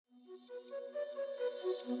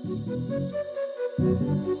All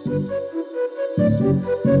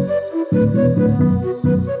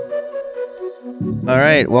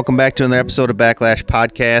right, welcome back to another episode of Backlash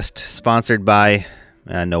Podcast, sponsored by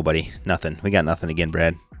nobody, nothing. We got nothing again,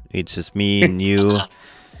 Brad. It's just me and you, and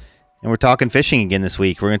we're talking fishing again this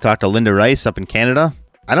week. We're going to talk to Linda Rice up in Canada.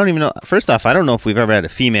 I don't even know. First off, I don't know if we've ever had a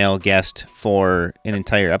female guest for an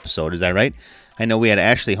entire episode. Is that right? I know we had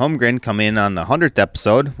Ashley Holmgren come in on the 100th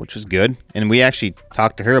episode, which was good, and we actually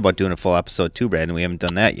talked to her about doing a full episode too, Brad, and we haven't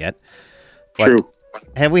done that yet. But True.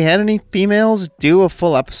 Have we had any females do a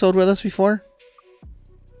full episode with us before?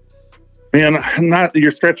 Man, you're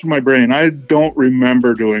stretching my brain. I don't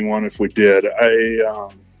remember doing one if we did. I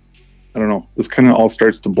don't know. This kind of all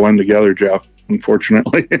starts to blend together, Jeff,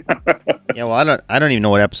 unfortunately. Yeah, well, I don't even know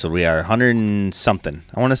what episode we are. 100 and something.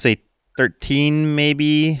 I want to say 13,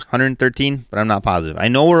 maybe 113, but I'm not positive. I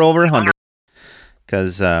know we're over 100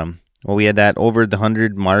 because, we had that over the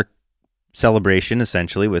 100 mark celebration,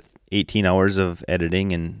 essentially, with 18 hours of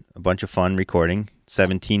editing and a bunch of fun recording.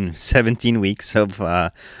 17 weeks of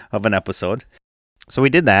an episode. So we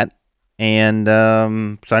did that, and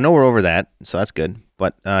so I know we're over that, so that's good.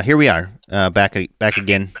 But here we are, back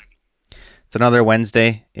again. It's another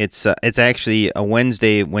Wednesday. It's actually a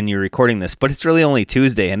Wednesday when you're recording this, but it's really only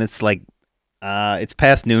Tuesday, and it's like it's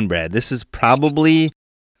past noon, Brad. This is probably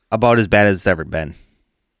about as bad as it's ever been.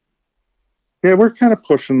 Yeah, we're kind of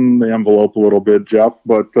pushing the envelope a little bit, Jeff,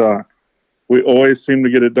 but we always seem to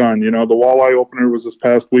get it done. You know, the walleye opener was this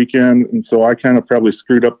past weekend, and so I kind of probably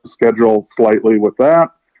screwed up the schedule slightly with that.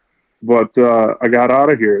 But I got out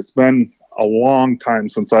of here. It's been a long time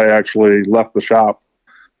since I actually left the shop.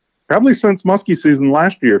 Probably since muskie season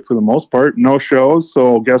last year, for the most part. No shows,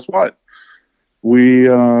 so guess what? We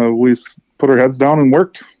put our heads down and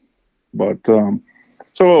worked. But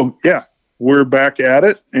so yeah, we're back at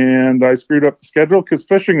it, and I screwed up the schedule because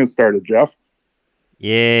fishing has started, Jeff.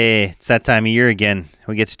 Yeah, it's that time of year again.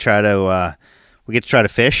 We get to try to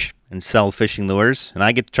fish and sell fishing lures, and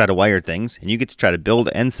I get to try to wire things, and you get to try to build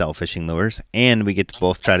and sell fishing lures, and we get to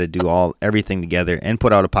both try to do everything together and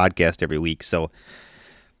put out a podcast every week. So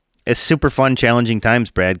it's super fun, challenging times,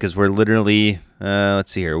 Brad, because we're literally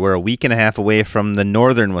let's see here, we're a week and a half away from the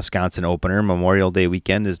Northern Wisconsin opener. Memorial Day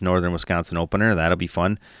weekend is Northern Wisconsin opener. That'll be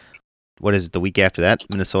fun. What is it, the week after that?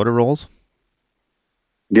 Minnesota rolls?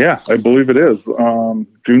 Yeah, I believe it is.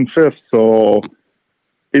 June 5th. So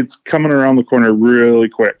it's coming around the corner really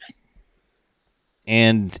quick.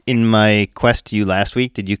 And in my quest to you last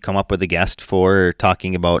week, did you come up with a guest for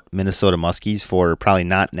talking about Minnesota muskies for probably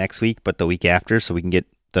not next week, but the week after, so we can get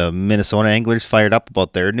the Minnesota anglers fired up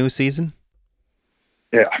about their new season?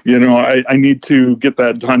 Yeah, I need to get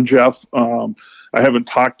that done, Jeff. I haven't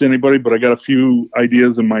talked to anybody, but I got a few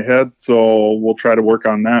ideas in my head, so we'll try to work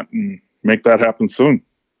on that and make that happen soon.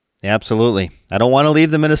 Absolutely. I don't want to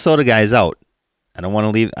leave the Minnesota guys out. I don't want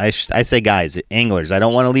to leave. I say guys, anglers. I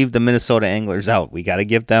don't want to leave the Minnesota anglers out. We got to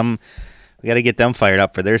get them fired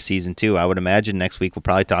up for their season too. I would imagine next week we'll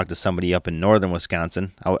probably talk to somebody up in Northern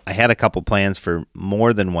Wisconsin. I had a couple plans for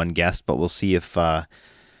more than one guest, but we'll see if I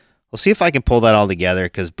can pull that all together.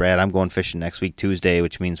 Because Brad, I'm going fishing next week Tuesday,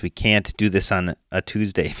 which means we can't do this on a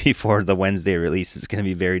Tuesday before the Wednesday release. It's going to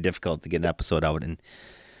be very difficult to get an episode out.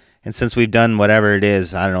 And since we've done whatever it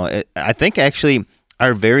is, I don't know. I think actually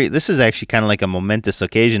this is actually kind of like a momentous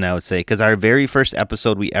occasion, I would say, because our very first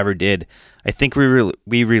episode we ever did, I think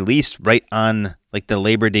we released right on like the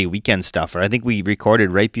Labor Day weekend stuff, or I think we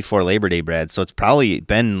recorded right before Labor Day, Brad. So it's probably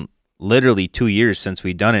been literally 2 years since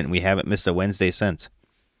we've done it, and we haven't missed a Wednesday since.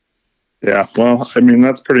 Yeah, well, I mean,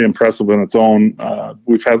 that's pretty impressive in its own.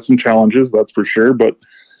 We've had some challenges, that's for sure, but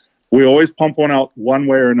we always pump one out one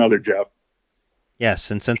way or another, Jeff.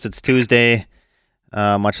 Yes, and since it's Tuesday,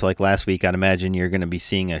 much like last week, I'd imagine you're going to be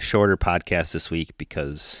seeing a shorter podcast this week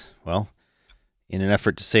because, well, in an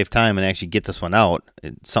effort to save time and actually get this one out,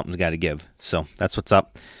 something's got to give. So that's what's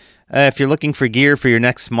up. If you're looking for gear for your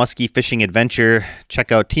next muskie fishing adventure,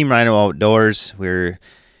 check out Team Rhino Outdoors. We're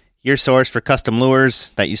your source for custom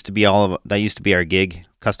lures. That used to be our gig,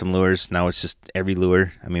 custom lures. Now it's just every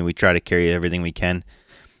lure. I mean, we try to carry everything we can.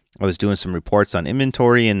 I was doing some reports on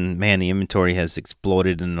inventory, and man, the inventory has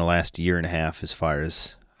exploded in the last year and a half as far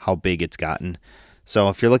as how big it's gotten. So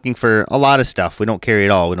if you're looking for a lot of stuff, we don't carry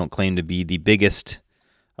it all. We don't claim to be the biggest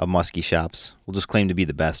of muskie shops. We'll just claim to be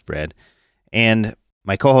the best, Brad. And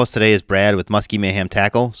my co-host today is Brad with Muskie Mayhem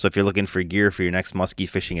Tackle. So if you're looking for gear for your next muskie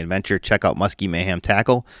fishing adventure, check out Muskie Mayhem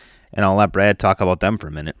Tackle, and I'll let Brad talk about them for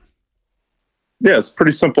a minute. Yeah, it's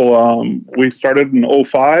pretty simple. We started in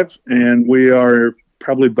 2005, and we are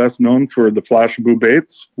probably best known for the Flashabou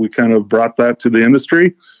baits. We kind of brought that to the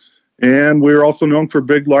industry, And we're also known for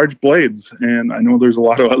big, large blades. And I know there's a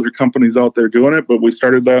lot of other companies out there doing it, but we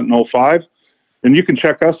started that in 05. And you can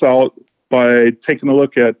check us out by taking a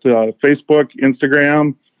look at Facebook,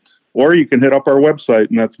 Instagram, or you can hit up our website,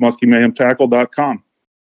 and that's MuskieMayhemTackle.com.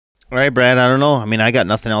 All right, Brad, I don't know. I mean, I got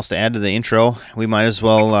nothing else to add to the intro. We might as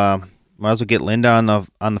well get Linda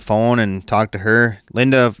on the phone and talk to her.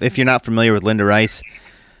 Linda, if you're not familiar with Linda Rice,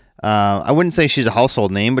 I wouldn't say she's a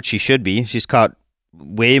household name, but she should be. She's caught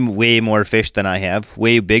way more fish than I have,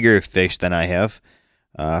 way bigger fish than I have.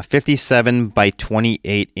 57 by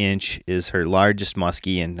 28 inch is her largest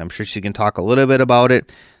muskie, and I'm sure she can talk a little bit about it.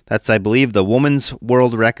 That's, I believe, the woman's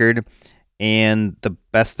world record, and the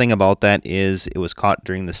best thing about that is it was caught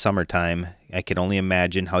during the summertime. I can only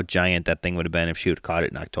imagine how giant that thing would have been if she would have caught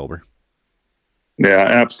it in October. Yeah,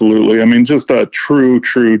 absolutely. I mean, just a true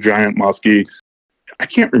giant muskie. I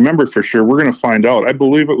can't remember for sure. We're going to find out. I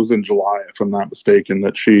believe it was in July, if I'm not mistaken,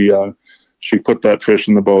 that she put that fish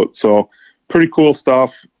in the boat. So pretty cool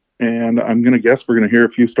stuff. And I'm going to guess we're going to hear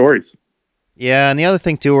a few stories. Yeah, and the other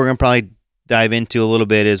thing too, we're going to probably dive into a little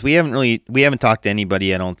bit is we haven't talked to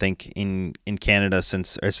anybody, I don't think, in Canada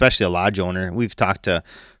since, or especially a lodge owner. We've talked to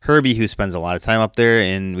Herbie, who spends a lot of time up there,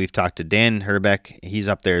 and we've talked to Dan Herbeck. He's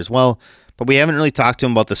up there as well. But we haven't really talked to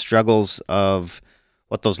him about the struggles of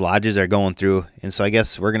what those lodges are going through. And so I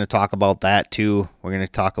guess we're going to talk about that too. We're going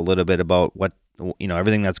to talk a little bit about what,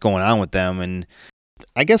 everything that's going on with them. And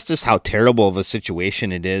I guess just how terrible of a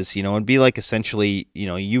situation it is. It'd be like essentially,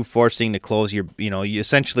 you forcing to close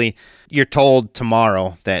you're told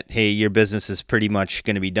tomorrow that, hey, your business is pretty much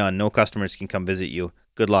going to be done. No customers can come visit you.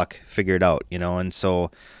 Good luck. Figure it out, And so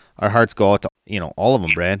our hearts go out to, all of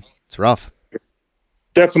them, Brad. It's rough.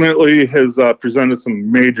 Definitely has presented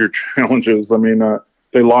some major challenges. I mean,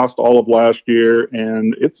 they lost all of last year,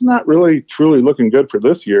 and it's not really truly looking good for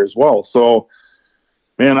this year as well. So,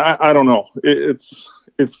 man, I don't know. It's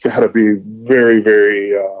got to be very,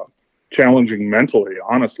 very challenging mentally,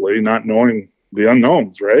 honestly, not knowing the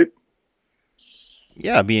unknowns, right?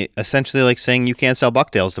 Yeah, it'd be essentially like saying you can't sell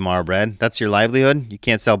bucktails tomorrow, Brad. That's your livelihood. You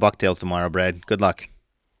can't sell bucktails tomorrow, Brad. Good luck.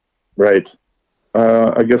 Right.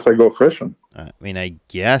 I guess I go fishing. I mean, I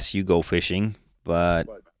guess you go fishing, but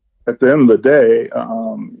at the end of the day,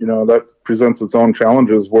 that presents its own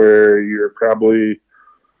challenges where you're probably,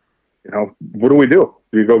 what do we do?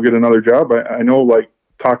 Do you go get another job? I know, like,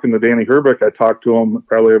 talking to Danny Herbeck, I talked to him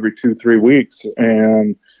probably every 2-3 weeks,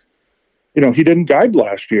 and, he didn't guide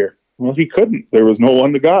last year. Well, he couldn't. There was no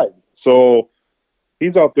one to guide. So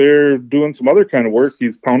he's out there doing some other kind of work.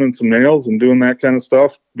 He's pounding some nails and doing that kind of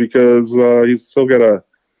stuff because he's still got to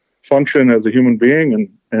function as a human being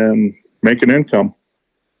and make an income.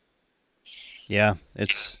 Yeah,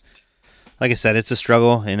 it's like I said, it's a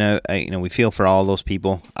struggle, and we feel for all those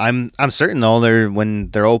people. I'm certain though, when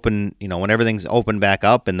they're open, when everything's open back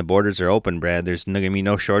up and the borders are open, Brad, there's going to be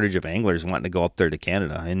no shortage of anglers wanting to go up there to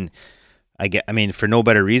Canada, and for no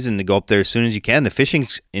better reason to go up there as soon as you can. The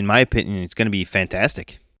fishing's, in my opinion, it's going to be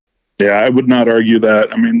fantastic. Yeah, I would not argue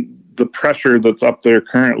that. I mean, the pressure that's up there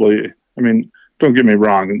currently. I mean, don't get me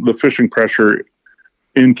wrong, the fishing pressure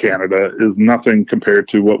in Canada is nothing compared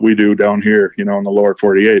to what we do down here, in the lower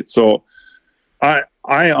 48. So I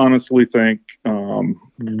honestly think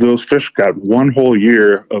those fish got one whole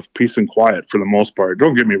year of peace and quiet for the most part.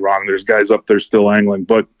 Don't get me wrong, there's guys up there still angling,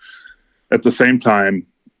 but at the same time,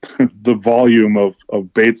 the volume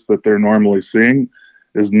of baits that they're normally seeing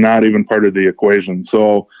is not even part of the equation.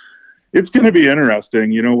 So it's going to be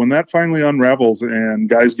interesting, when that finally unravels and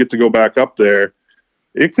guys get to go back up there.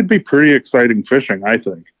 It could be pretty exciting fishing, I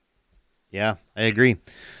think. Yeah, I agree.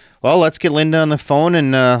 Well, let's get Linda on the phone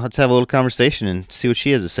and let's have a little conversation and see what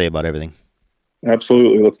she has to say about everything.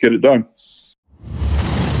 Absolutely. Let's get it done.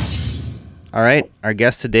 All right. Our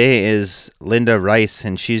guest today is Linda Rice,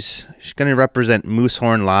 and she's going to represent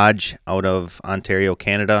Moosehorn Lodge out of Ontario,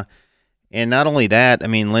 Canada. And not only that, I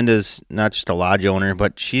mean, Linda's not just a lodge owner,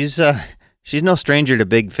 but she's no stranger to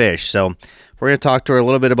big fish. So we're going to talk to her a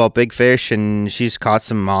little bit about big fish, and she's caught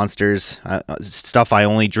some monsters, stuff I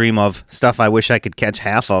only dream of, stuff I wish I could catch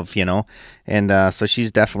half of, And so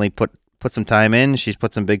she's definitely put some time in. She's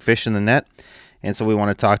put some big fish in the net, and so we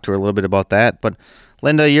want to talk to her a little bit about that. But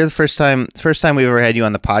Linda, you're the first time we've ever had you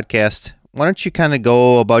on the podcast. Why don't you kind of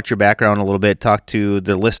go about your background a little bit, talk to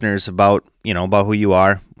the listeners about who you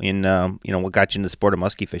are and what got you into the sport of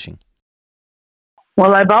muskie fishing.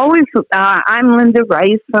 Well, I'm Linda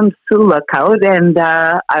Rice from Sioux Lookout, and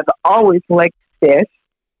I've always liked fish.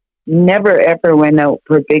 Never, ever went out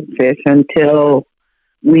for big fish until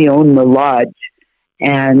we owned the lodge.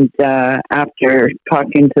 And after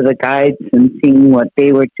talking to the guides and seeing what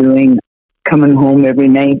they were doing, coming home every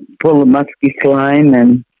night full of musky slime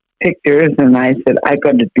and pictures, and I said, I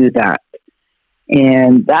got to do that.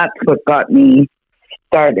 And that's what got me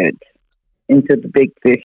started into the big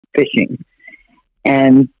fish fishing.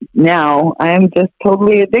 And now I am just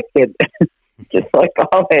totally addicted, just like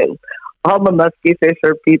all the musky fish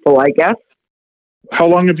are people, I guess. How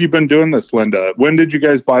long have you been doing this, Linda? When did you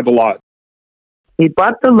guys buy the lot? We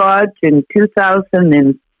bought the lodge in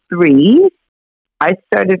 2003. I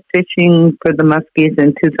started fishing for the muskies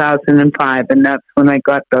in 2005, and that's when I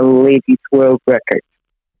got the ladies' world record.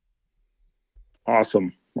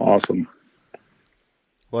 Awesome. Well,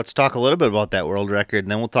 let's talk a little bit about that world record,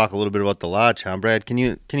 and then we'll talk a little bit about the lodge, huh, Brad? Can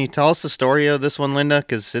you tell us the story of this one, Linda?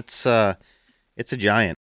 Because it's a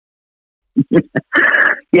giant.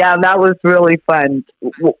 Yeah, that was really fun.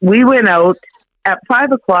 We went out at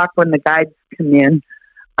 5 o'clock when the guides come in.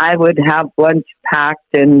 I would have lunch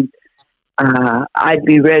packed, and I'd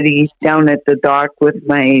be ready down at the dock with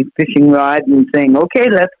my fishing rod and saying, okay,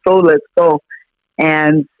 let's go.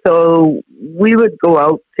 And so we would go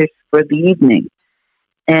out fish for the evening.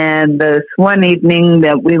 And this one evening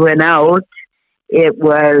that we went out, it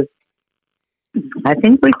was, I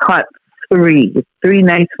think we caught three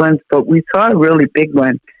nice ones, but we saw a really big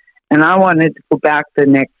one. And I wanted to go back the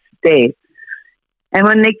next day. And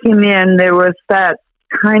when they came in, there was that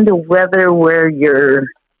kind of weather where your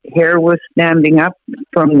hair was standing up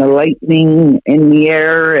from the lightning in the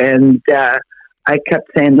air. And I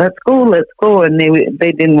kept saying, let's go. And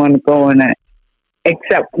they didn't want to go.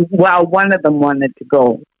 Except, one of them wanted to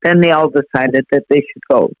go. Then they all decided that they should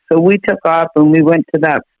go. So we took off and we went to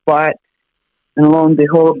that spot. And lo and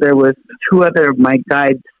behold, there was two other of my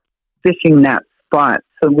guides fishing that spot.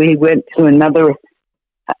 So we went to another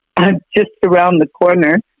just around the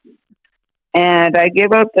corner. And I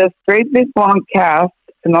gave out this great big long cast.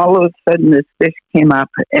 And all of a sudden this fish came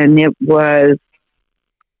up. And it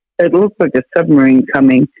looked like a submarine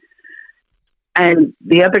coming. And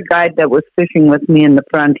the other guide that was fishing with me in the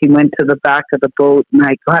front, he went to the back of the boat, and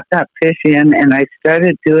I got that fish in, and I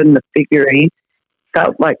started doing the figure eight.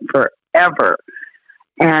 Felt like forever.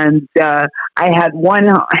 And I had one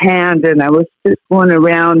hand, and I was just going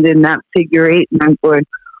around in that figure eight, and I'm going,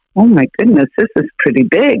 oh my goodness, this is pretty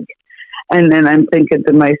big. And then I'm thinking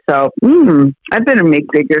to myself, I better make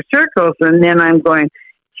bigger circles. And then I'm going,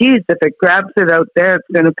 geez, if it grabs it out there, it's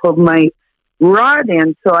going to pull my rod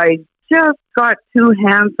in. So I just got two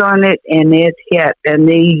hands on it, and it hit, and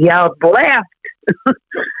they yelled blast.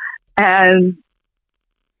 And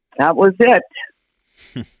that was it.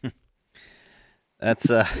 That's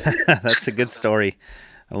a good story.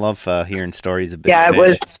 I love hearing stories of big fish. It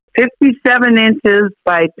was 57 inches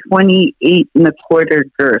by 28 and a quarter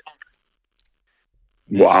girth.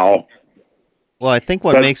 Wow. Well, I think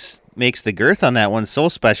what makes the girth on that one so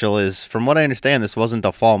special is, from what I understand, this wasn't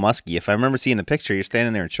a fall muskie. If I remember seeing the picture, you're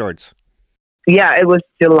standing there in shorts. Yeah, it was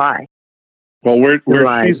July. Well, where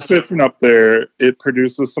she's fishing up there, it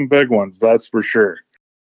produces some big ones, that's for sure.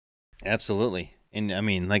 Absolutely. And, I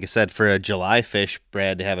mean, like I said, for a July fish,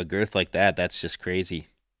 Brad, to have a girth like that, that's just crazy.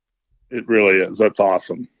 It really is. That's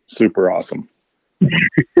awesome. Super awesome.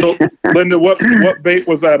 So, Linda, what bait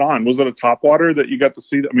was that on? Was it a topwater that you got to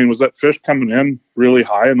see? I mean, was that fish coming in really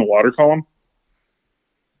high in the water column?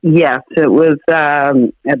 Yes, it was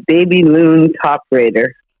a baby loon top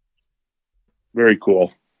raider. Very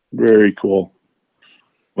cool. Very cool.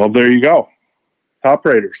 Well, there you go. Top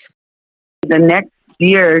raiders. The next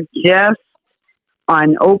year, just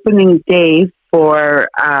on opening day for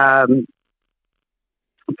the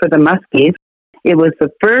muskies, it was the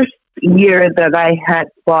first year that I had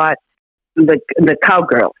bought the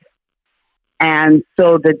cowgirls. And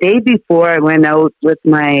so the day before, I went out with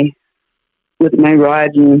my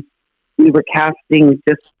rod, and we were casting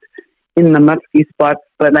just in the musky spots,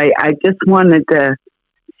 but I just wanted to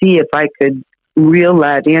see if I could reel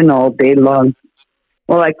that in all day long.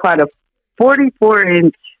 Well, I caught a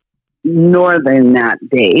 44-inch northern that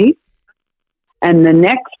day, and the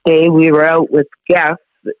next day we were out with guests.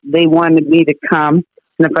 They wanted me to come,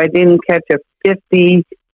 and if I didn't catch a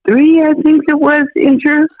 53, I think it was,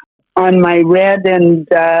 incher on my red and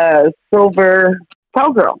silver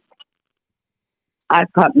cowgirl. I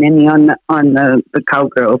caught many on the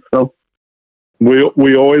cowgirl, so.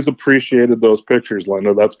 We always appreciated those pictures,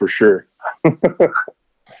 Linda, that's for sure.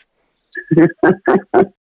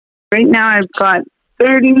 Right now I've got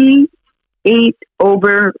 38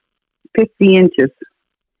 over 50 inches.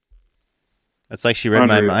 That's like she read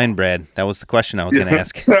my mind, Brad. That was the question I was going to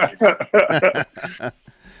ask.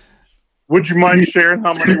 Would you mind sharing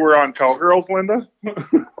how many were on cowgirls, Linda?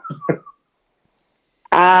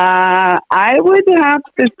 I would have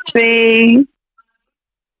to say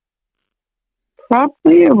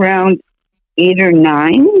probably around 8 or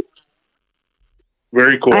 9.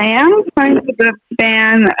 Very cool. I am kind of a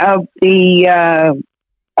fan of the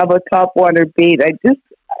of a topwater bait. I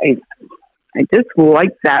just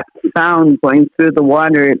like that sound going through the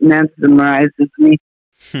water. It mesmerizes me.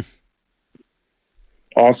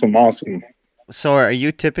 Awesome. So are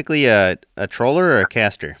you typically a troller or a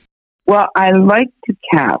caster? Well, I like to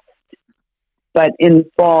cast, but in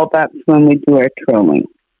fall, that's when we do our trolling.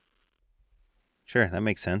 Sure, that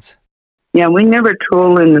makes sense. Yeah, we never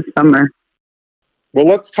troll in the summer. Well,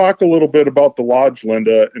 let's talk a little bit about the lodge,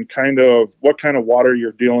 Linda, and kind of what kind of water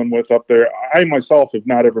you're dealing with up there. I myself have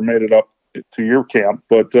not ever made it up to your camp,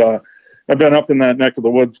 but I've been up in that neck of the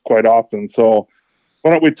woods quite often. So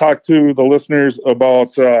why don't we talk to the listeners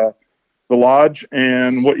about the lodge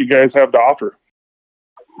and what you guys have to offer?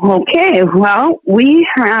 Okay, well, we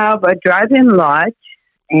have a drive-in lodge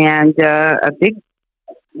and a big,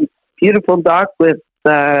 beautiful dock with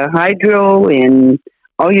hydro and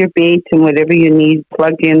all your baits and whatever you need,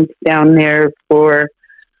 plug-ins down there for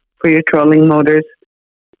your trolling motors.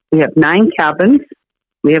 We have 9 cabins.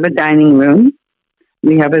 We have a dining room.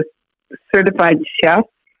 We have a certified chef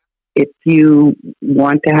if you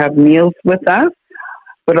want to have meals with us.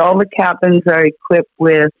 But all the cabins are equipped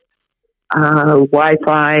with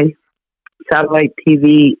Wi-Fi, satellite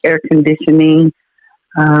TV, air conditioning.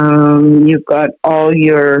 You've got all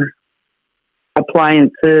your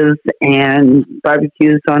appliances and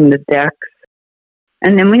barbecues on the decks.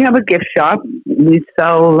 And then we have a gift shop. We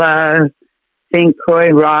sell St.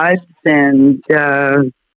 Croix rods, and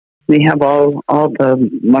we have all the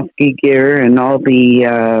musky gear and all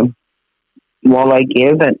the walleye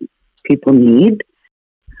gear that people need.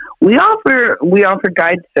 We offer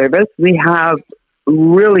guide service. We have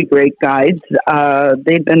really great guides.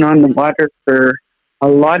 They've been on the water for a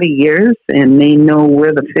lot of years, and they know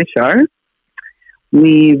where the fish are.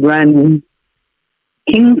 We run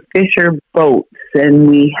Kingfisher boats, and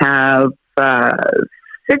we have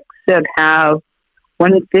 6 that have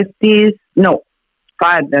 150s. No,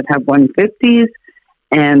 5 that have 150s,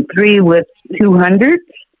 and 3 with 200s.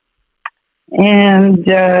 And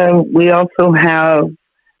we also have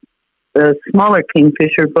the smaller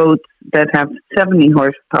Kingfisher boats that have 70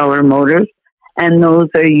 horsepower motors, and those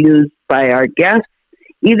are used by our guests,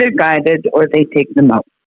 either guided or they take them out.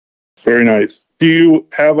 Very nice. Do you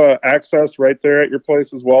have access right there at your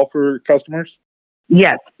place as well for customers?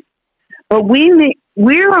 Yes, but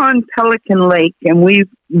we're on Pelican Lake, and we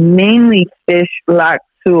mainly fish Lac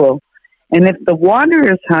Seul. And if the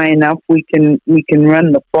water is high enough, we can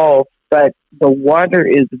run the falls. But the water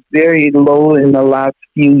is very low in the last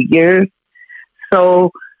few years,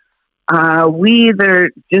 so we either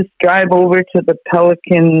just drive over to the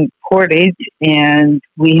Pelican Portage, and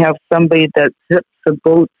we have somebody that zips the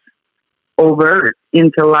boats over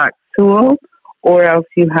into Lac Seul, or else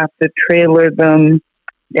you have to trailer them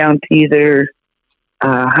down to either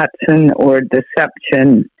Hudson or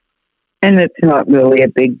Deception. And it's not really a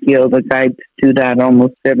big deal. The guides do that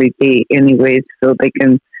almost every day anyway, so they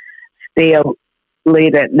can stay out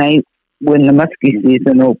late at night when the muskie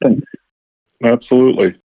season opens.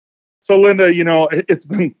 Absolutely. So, Linda, it's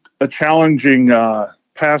been a challenging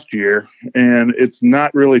past year, and it's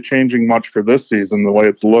not really changing much for this season the way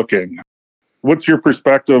it's looking. What's your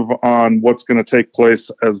perspective on what's going to take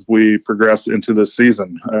place as we progress into this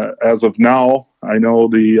season? As of now, I know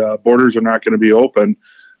the borders are not going to be open.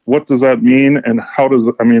 What does that mean, and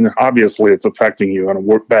obviously it's affecting you in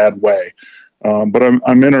a bad way, but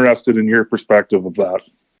I'm interested in your perspective of that.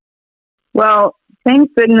 Well,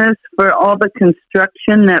 thank goodness for all the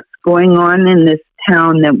construction that's going on in this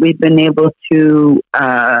town that we've been able to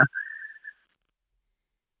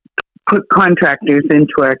put contractors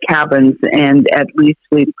into our cabins, and at least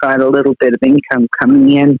we've got a little bit of income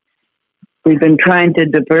coming in. We've been trying to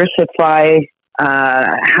diversify,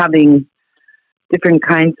 having different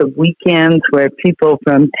kinds of weekends where people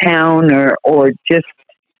from town or just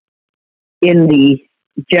in the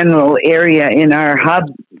general area in our hub,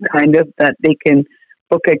 kind of, that they can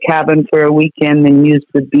book a cabin for a weekend and use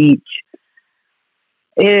the beach.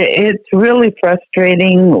 It's really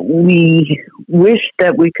frustrating. We wish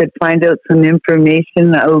that we could find out some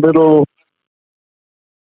information a little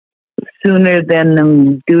sooner than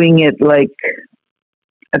them doing it like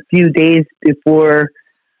a few days before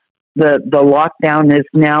the lockdown is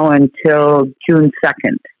now until June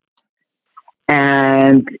 2nd.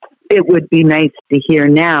 And it would be nice to hear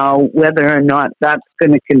now whether or not that's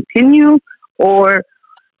going to continue, or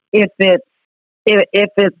if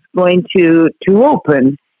it's going to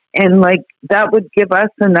open. And like that would give us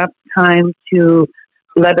enough time to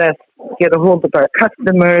let us get a hold of our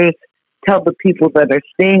customers, tell the people that are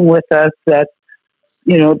staying with us that,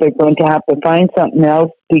 you know, they're going to have to find something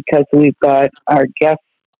else because we've got our guests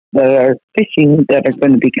that are fishing that are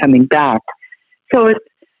going to be coming back. So it's,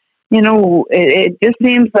 you know, it just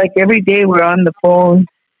seems like every day we're on the phone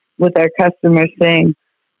with our customers saying,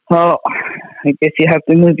 oh, I guess you have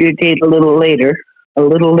to move your date a little later.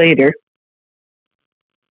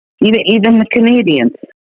 Even the Canadians.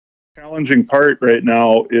 Challenging part right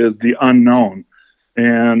now is the unknown.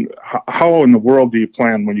 And how in the world do you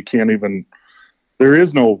plan when you can't even, there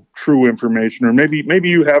is no true information, or maybe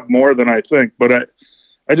you have more than I think, but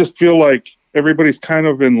I just feel like everybody's kind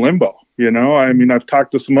of in limbo, you know? I mean, I've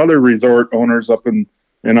talked to some other resort owners up in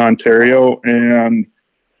Ontario, and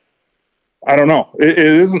I don't know. It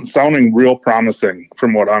isn't sounding real promising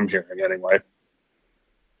from what I'm hearing anyway.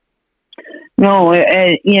 No,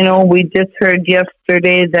 you know, we just heard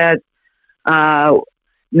yesterday that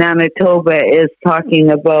Manitoba is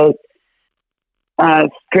talking about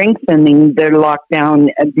strengthening their lockdown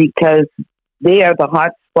because they are the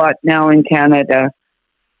hot spot now in Canada.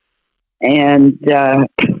 And those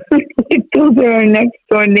are our next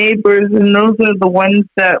door neighbors, and those are the ones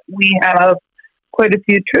that we have quite a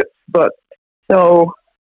few trips booked. So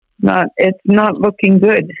it's not looking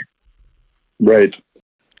good. Right.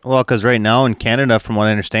 Well, because right now in Canada, from what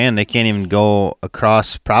I understand, they can't even go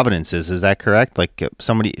across provinces. Is that correct? Like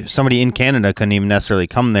somebody in Canada couldn't even necessarily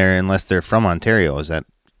come there unless they're from Ontario. Is that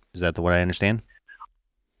what I understand?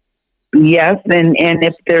 Yes, and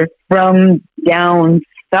if they're from down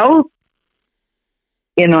south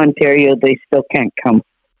in Ontario, they still can't come.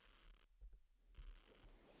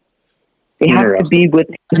 They have to be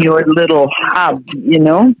within your little hub, you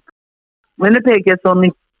know? Winnipeg is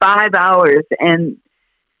only 5 hours, and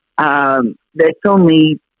that's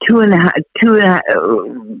only two and a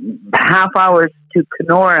half hours to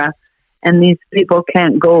Kenora, and these people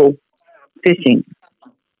can't go fishing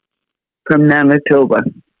from Manitoba.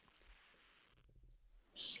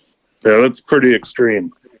 Yeah, that's pretty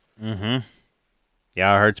extreme. Mm-hmm.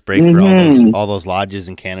 Yeah, our hearts break for all those lodges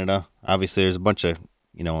in Canada. Obviously, there's a bunch of,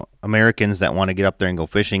 you know, Americans that want to get up there and go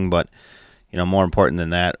fishing, but, you know, more important than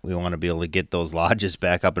that, we want to be able to get those lodges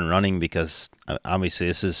back up and running because obviously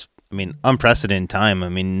this is, I mean, unprecedented time. I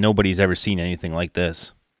mean, nobody's ever seen anything like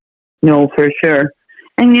this. No, for sure.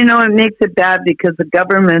 And, you know, it makes it bad because the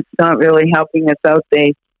government's not really helping us out.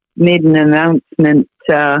 They made an announcement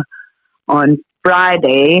on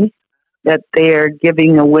Friday that they're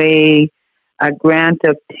giving away a grant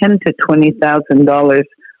of $10,000 to $20,000.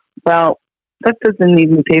 Well, that doesn't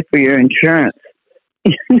even pay for your insurance,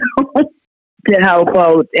 you know, to help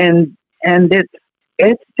out. And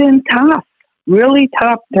it's been tough, really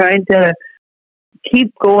tough trying to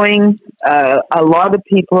keep going. A lot of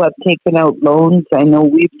people have taken out loans. I know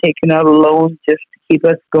we've taken out a loan just to keep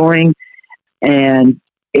us going. And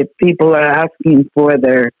if people are asking for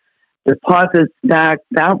their deposits back,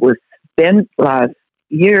 that was spent last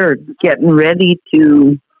year getting ready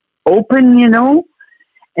to open, you know.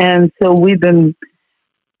 And so we've been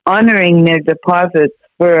honoring their deposits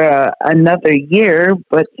for another year,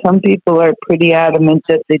 but some people are pretty adamant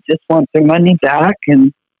that they just want their money back,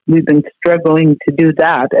 and we've been struggling to do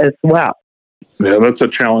that as well. Yeah, that's a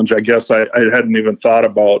challenge I guess I hadn't even thought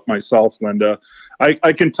about myself, Linda.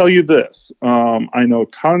 I can tell you this. I know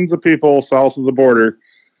tons of people south of the border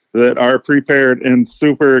that are prepared and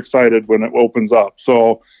super excited when it opens up.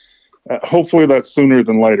 So hopefully that's sooner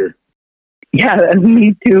than later. Yeah,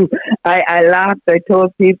 me too. I laughed. I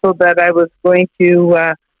told people that I was going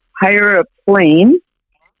to hire a plane,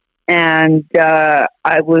 and I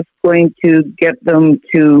was going to get them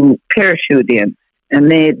to parachute in,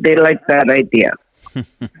 and they liked that idea.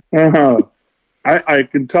 I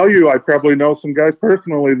can tell you I probably know some guys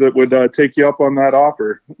personally that would take you up on that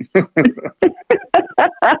offer.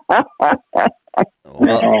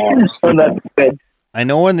 Well, that's good. I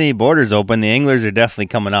know when the borders open, the anglers are definitely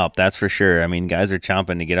coming up. That's for sure. I mean, guys are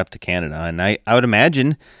chomping to get up to Canada. And I would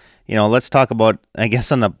imagine, you know, let's talk about, I guess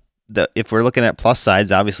on the if we're looking at plus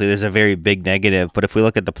sides, obviously there's a very big negative. But if we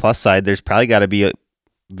look at the plus side, there's probably got to be a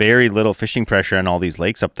very little fishing pressure on all these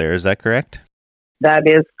lakes up there. Is that correct? That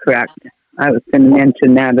is correct. I was going to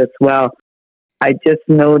mention that as well. I just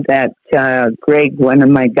know that Greg, one of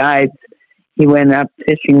my guides, he went up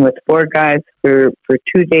fishing with 4 guys for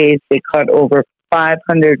 2 days. They caught over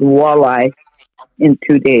 500 walleye in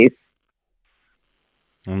 2 days.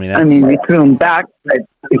 I mean, we threw them back, but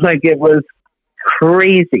like it was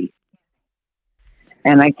crazy.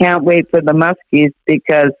 And I can't wait for the muskies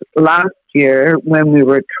because last year when we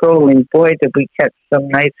were trolling, boy, did we catch some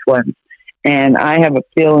nice ones. And I have a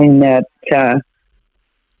feeling that,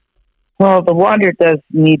 well, the water does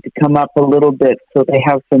need to come up a little bit so they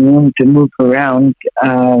have some room to move around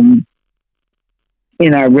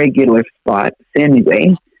in our regular spots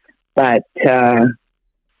anyway. But, yeah,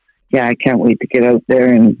 I can't wait to get out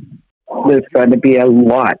there, and there's going to be a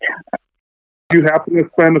lot. Did you happen to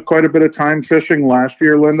spend quite a bit of time fishing last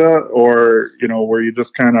year, Linda? Or, were you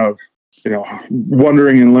just kind of,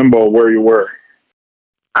 wondering in limbo where you were?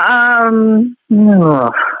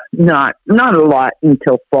 No, not a lot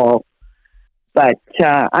until fall. But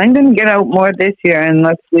I'm going to get out more this year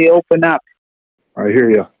unless we open up. I hear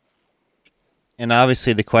you. And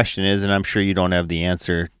obviously the question is, and I'm sure you don't have the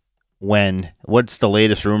answer, what's the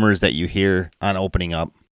latest rumors that you hear on opening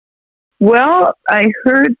up? Well, I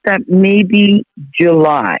heard that maybe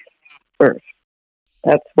July 1st.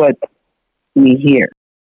 That's what we hear.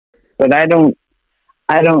 But I don't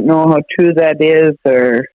know how true that is,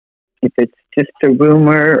 or if it's just a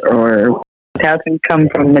rumor, or it hasn't come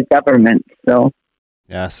from the government. So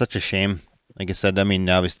yeah, such a shame. Like I said, I mean,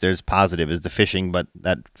 obviously there's positive is the fishing, but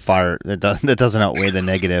that doesn't outweigh the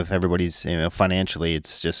negative. Everybody's, financially,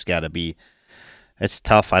 it's just got to be. It's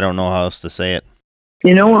tough. I don't know how else to say it.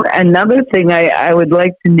 Another thing I would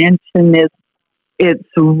like to mention is it's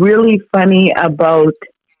really funny about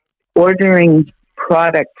ordering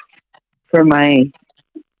products for my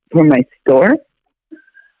store.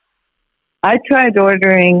 I tried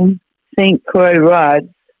ordering St. Croix rods,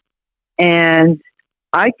 and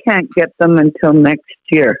I can't get them until next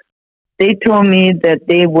year. They told me that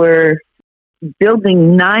they were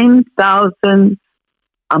building 9,000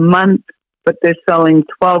 a month, but they're selling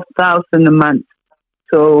 12,000 a month.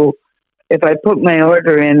 So if I put my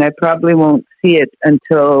order in, I probably won't see it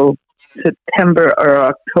until September or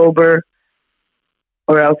October,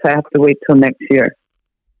 or else I have to wait till next year.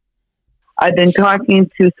 I've been talking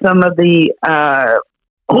to some of the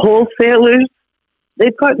wholesalers.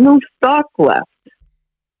 They've got no stock left.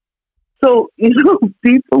 So,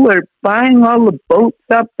 people are buying all the boats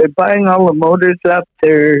up. They're buying all the motors up.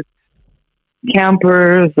 Their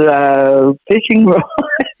campers, fishing rods.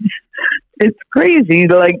 It's crazy.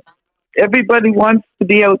 Like, everybody wants to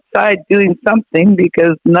be outside doing something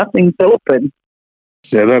because nothing's open.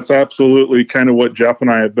 Yeah, that's absolutely kind of what Jeff and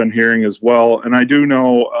I have been hearing as well. And I do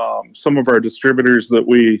know some of our distributors that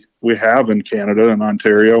we have in Canada and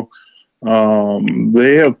Ontario,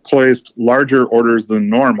 they have placed larger orders than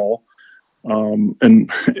normal. And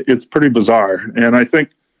it's pretty bizarre. And I think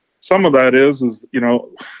some of that is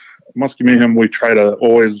Muskie Mayhem, we try to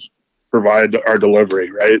always provide our delivery,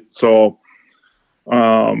 right? So,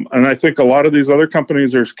 and I think a lot of these other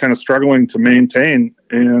companies are kind of struggling to maintain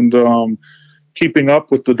and keeping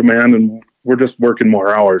up with the demand, and we're just working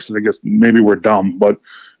more hours. I guess maybe we're dumb, but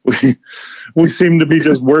we seem to be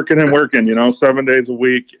just working, 7 days a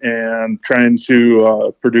week and trying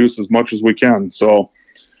to produce as much as we can. So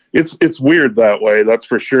it's weird that way, that's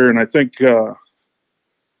for sure. And I think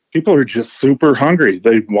people are just super hungry.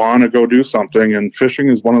 They want to go do something, and fishing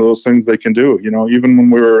is one of those things they can do. Even when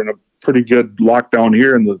we were in a pretty good lockdown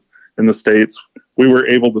here in the States, we were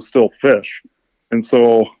able to still fish. And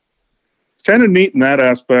so it's kind of neat in that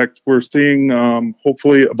aspect. We're seeing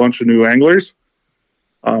hopefully a bunch of new anglers.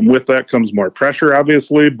 With that comes more pressure,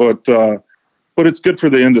 obviously, but it's good for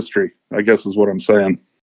the industry, I guess is what I'm saying.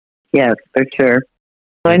 Yes, for sure.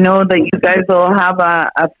 I know that you guys will have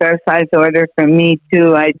a fair size order from me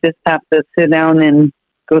too. I just have to sit down and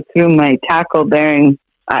go through my tackle bearing,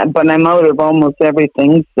 but I'm out of almost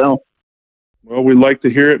everything. So, well, we'd like to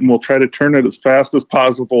hear it, and we'll try to turn it as fast as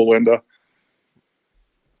possible, Linda.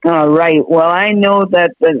 All right. Well, I know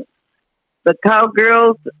that the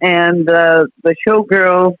cowgirls and the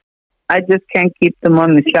showgirls, I just can't keep them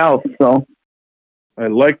on the shelf. So, I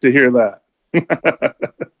like to hear that.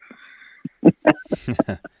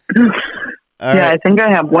 I think I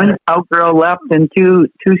have one cowgirl left and two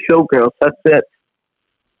showgirls. That's it.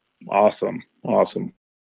 Awesome.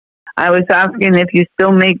 I was asking if you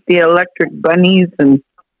still make the electric bunnies, and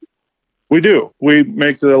we do. We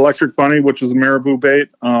make the electric bunny, which is a marabou bait.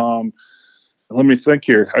 Let me think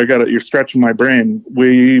here. I got it. You're stretching my brain.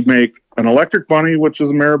 We make an electric bunny, which is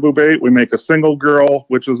a marabou bait. We make a single girl,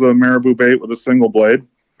 which is a marabou bait with a single blade.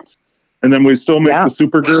 And then we still make the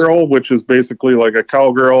super girl, which is basically like a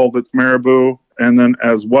cowgirl that's marabou. And then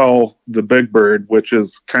as well, the big bird, which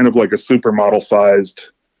is kind of like a supermodel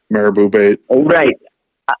sized marabou bait. Right.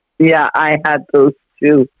 Yeah, I had those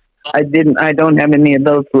too. I don't have any of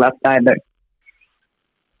those left either.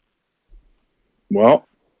 Well,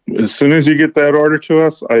 as soon as you get that order to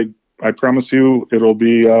us, I I promise you it'll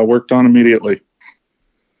be worked on immediately.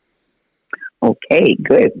 Okay,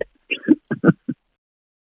 good.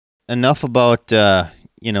 Enough about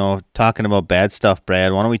talking about bad stuff,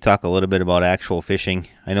 Brad. Why don't we talk a little bit about actual fishing?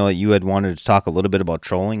 I know that you had wanted to talk a little bit about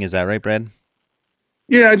trolling. Is that right, Brad?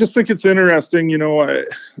 Yeah, I just think it's interesting.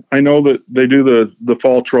 I know that they do the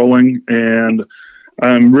fall trolling, and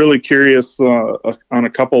I'm really curious on a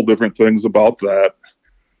couple different things about that.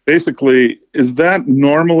 Basically, is that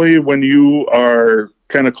normally when you are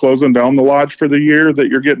kind of closing down the lodge for the year that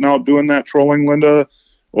you're getting out doing that trolling, Linda?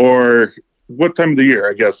 Or what time of the year,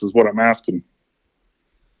 I guess, is what I'm asking.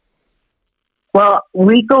 Well,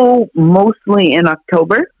 we go mostly in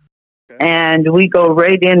October, and we go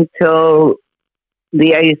right until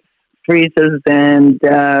the ice freezes and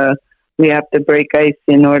we have to break ice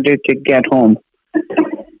in order to get home.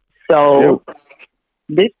 So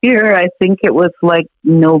this year, I think it was like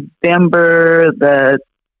November the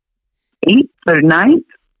 8th or 9th.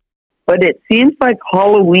 But it seems like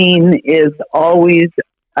Halloween is always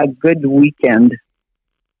a good weekend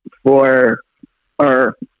or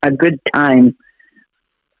a good time.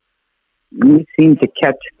 We seem to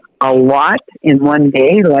catch a lot in one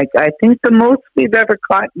day. Like, I think the most we've ever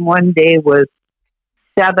caught in one day was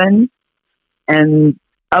 7. And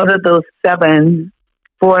out of those 7,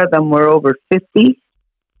 4 of them were over 50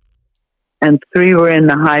 and 3 were in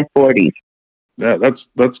the high 40s. Yeah,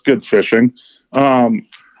 that's good fishing. I'm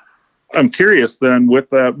curious then with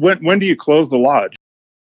that, when do you close the lodge?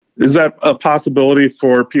 Is that a possibility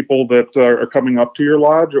for people that are coming up to your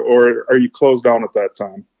lodge, or are you closed down at that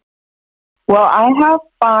time? Well, I have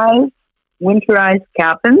 5 winterized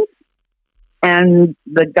cabins, and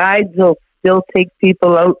the guides will still take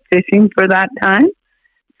people out fishing for that time.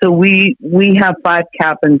 So we have 5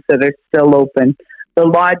 cabins that are still open. The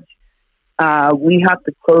lodge, we have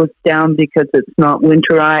to close down because it's not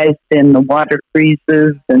winterized and the water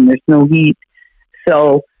freezes and there's no heat.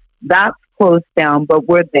 So that's closed down, but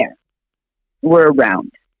we're there. We're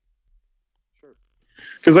around.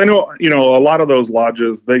 Because I know, a lot of those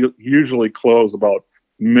lodges, they usually close about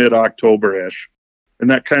mid-October-ish. And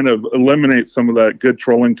that kind of eliminates some of that good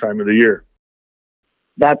trolling time of the year.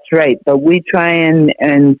 That's right. But we try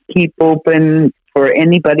and keep open for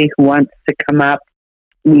anybody who wants to come up.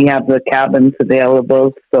 We have the cabins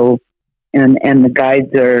available. So, and the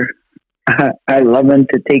guides are, I love them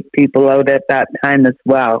to take people out at that time as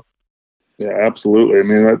well. Yeah, absolutely. I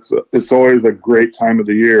mean, it's always a great time of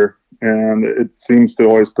the year, and it seems to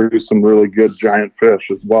always produce some really good giant fish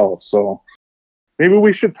as well. So maybe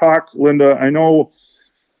we should talk, Linda. I know,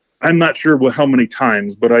 I'm not sure how many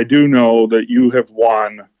times, but I do know that you have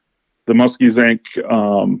won the Muskies Inc.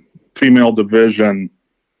 Female division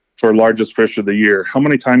for largest fish of the year. How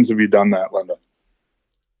many times have you done that, Linda?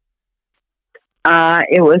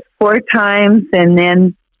 It was 4 times, and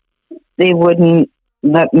then they wouldn't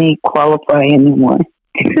let me qualify anymore.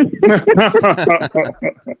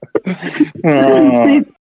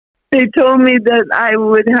 They told me that I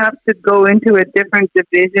would have to go into a different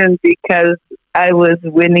division because I was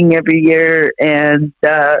winning every year, and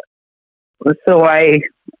so I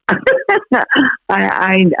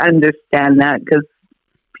understand that because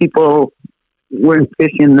people weren't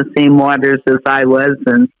fishing the same waters as I was,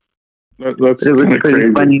 and that's it was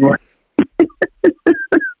pretty crazy. funny.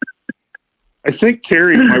 I think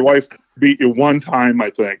Carrie, my wife, beat you one time,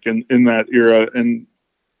 I think, in that era. And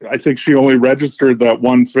I think she only registered that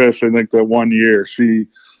one fish, I think, that one year. She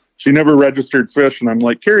never registered fish. And I'm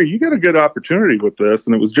like, Carrie, you got a good opportunity with this.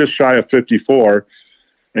 And it was just shy of 54.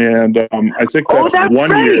 And I think that's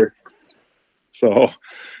one right. year. So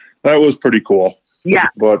that was pretty cool. Yeah.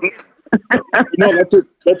 But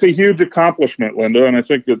that's a huge accomplishment, Linda. And I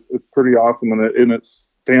think it's pretty awesome. And it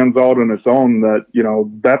stands out on its own that,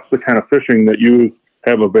 that's the kind of fishing that you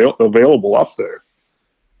have available up there.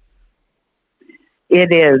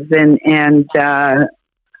 It is. And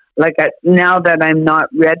now that I'm not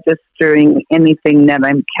registering anything that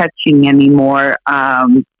I'm catching anymore,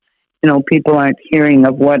 people aren't hearing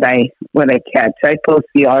of what I catch. I post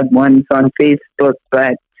the odd ones on Facebook,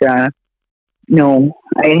 but no,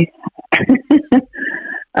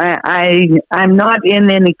 I'm not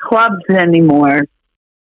in any clubs anymore.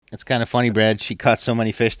 It's kind of funny, Brad. She caught so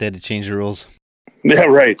many fish they had to change the rules. Yeah,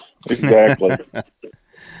 right. Exactly.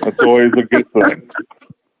 That's always a good thing.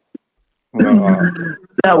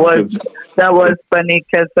 That was funny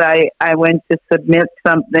because I went to submit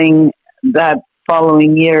something that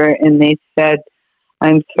following year, and they said,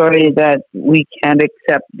 "I'm sorry that we can't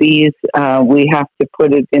accept these. We have to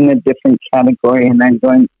put it in a different category." And I'm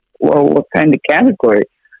going, "Well, what kind of category?"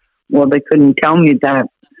 Well, they couldn't tell me that,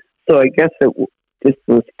 so I guess just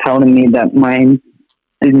was telling me that mine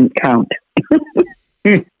didn't count.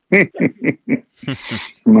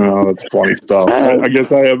 No, that's funny stuff. I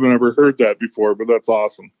guess I haven't ever heard that before, but that's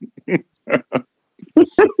awesome.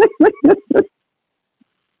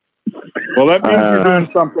 Well, that means you're doing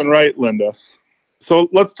something right, Linda. So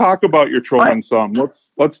let's talk about your trolling some.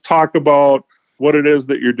 Let's talk about what it is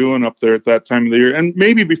that you're doing up there at that time of the year. And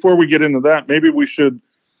maybe before we get into that, maybe we should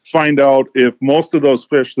find out if most of those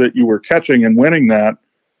fish that you were catching and winning that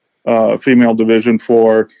female division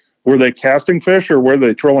for, were they casting fish or were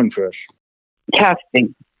they trolling fish?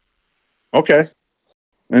 Casting. Okay.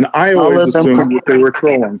 And I always assumed that they were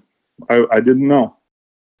trolling. I didn't know.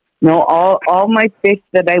 No, all my fish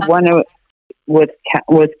that I won was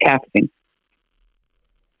casting.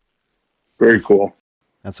 Very cool.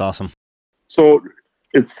 That's awesome. So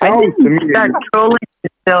it sounds to me... I started trolling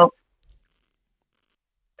till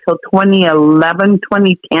 2011,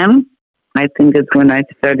 2010. I think is when I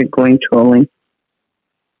started going trolling.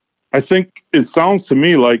 I think it sounds to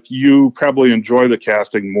me like you probably enjoy the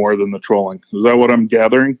casting more than the trolling. Is that what I'm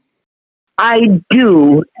gathering? I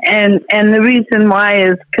do. And the reason why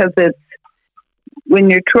is because it's when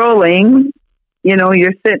you're trolling, you know,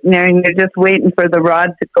 you're sitting there and you're just waiting for the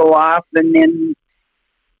rod to go off, and then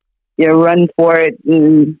you run for it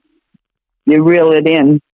and you reel it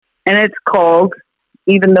in. And it's cold,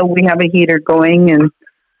 even though we have a heater going, and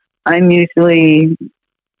I'm usually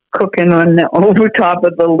cooking on the over top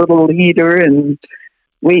of the little heater and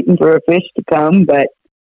waiting for a fish to come. But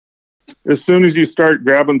as soon as you start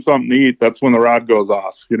grabbing something to eat, that's when the rod goes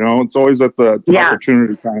off. You know, it's always at the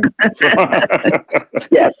opportunity time.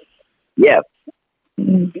 Yes. Yes.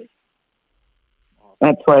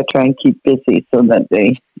 That's why I try and keep busy so that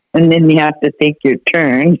and then you have to take your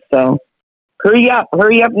turn. So hurry up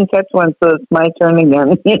and catch one so it's my turn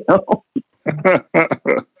again, you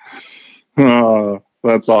know.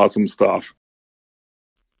 That's awesome stuff.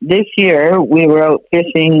 This year we were out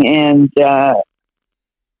fishing and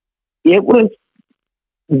it was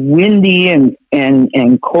windy and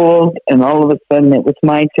cold, and all of a sudden it was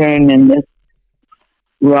my turn and this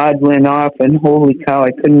rod went off, and holy cow, I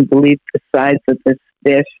couldn't believe the size of this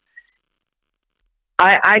fish.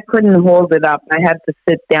 I couldn't hold it up. I had to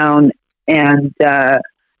sit down and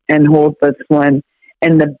hold this one.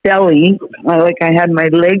 And the belly, I had my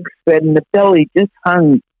legs spread, and the belly just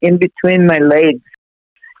hung in between my legs.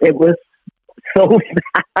 It was so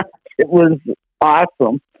fast. It was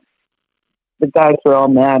awesome. The guys were all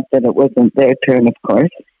mad that it wasn't their turn, of course.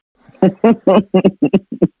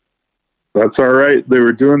 That's all right. They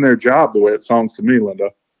were doing their job the way it sounds to me, Linda.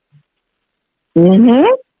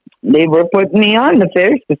 Mm-hmm. They were putting me on the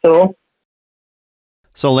fish, so...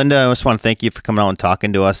 So, Linda, I just want to thank you for coming out and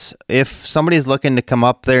talking to us. If somebody's looking to come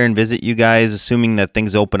up there and visit you guys, assuming that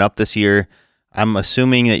things open up this year, I'm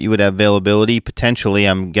assuming that you would have availability. Potentially,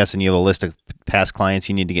 I'm guessing you have a list of past clients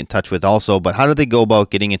you need to get in touch with also. But how do they go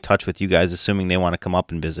about getting in touch with you guys, assuming they want to come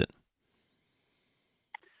up and visit?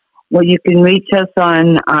 Well, you can reach us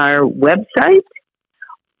on our website,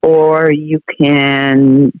 or you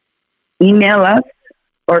can email us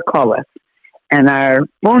or call us. And our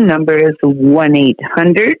phone number is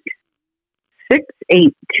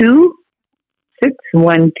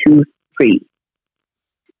 1-800-682-6123.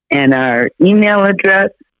 And our email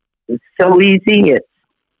address is so easy. It's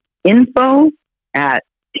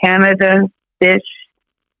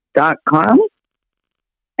info@canadafish.com.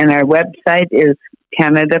 And our website is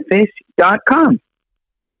canadafish.com.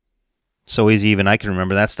 So easy, even I can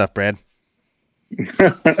remember that stuff, Brad.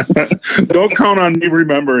 Don't count on me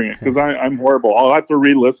remembering it, because I'm horrible. I'll have to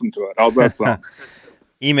re-listen to it. How's that sound?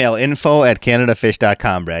 Email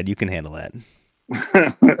info@canadafish.com, Brad. You can handle that.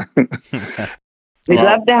 We'd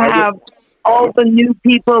love to have all the new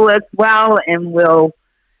people as well, and we'll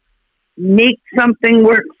make something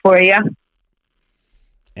work for you.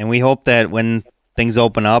 And we hope that when things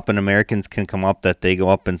open up and Americans can come up, that they go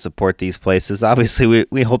up and support these places. Obviously,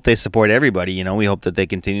 we hope they support everybody. You know, we hope that they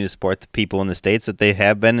continue to support the people in the States that they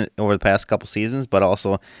have been over the past couple seasons, but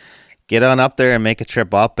also get on up there and make a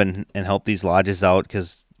trip up and help these lodges out,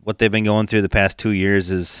 because what they've been going through the past 2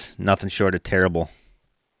 years is nothing short of terrible.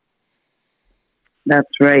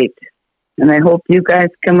 That's right. And I hope you guys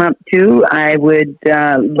come up too. I would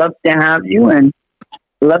love to have you and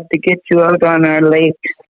love to get you out on our lake.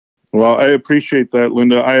 Well, I appreciate that,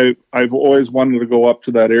 Linda. I've always wanted to go up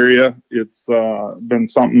to that area. It's been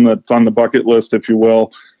something that's on the bucket list, if you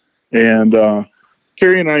will. And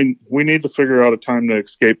Carrie and I, we need to figure out a time to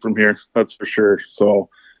escape from here. That's for sure. So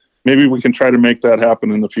maybe we can try to make that happen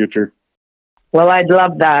in the future. Well, I'd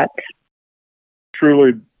love that.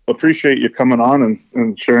 Truly appreciate you coming on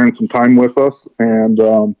and sharing some time with us.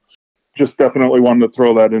 And just definitely wanted to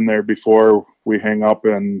throw that in there before we hang up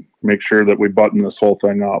and make sure that we button this whole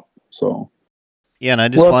thing up. So, yeah, and I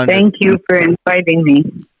just wanted thank you for inviting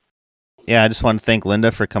me. Yeah, I just want to thank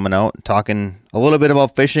Linda for coming out and talking a little bit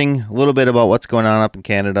about fishing, a little bit about what's going on up in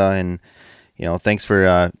Canada, and thanks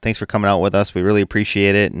for coming out with us. We really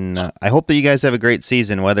appreciate it, and I hope that you guys have a great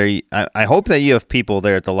season. I hope that you have people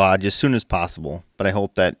there at the lodge as soon as possible, but I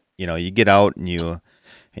hope that you get out and you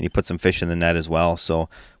put some fish in the net as well. So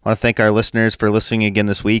I want to thank our listeners for listening again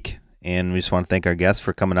this week, and we just want to thank our guests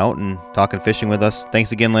for coming out and talking fishing with us.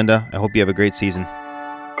 Thanks again, Linda. I hope you have a great season.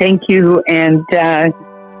 Thank you, and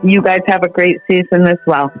you guys have a great season as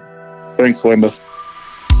well. Thanks, Linda.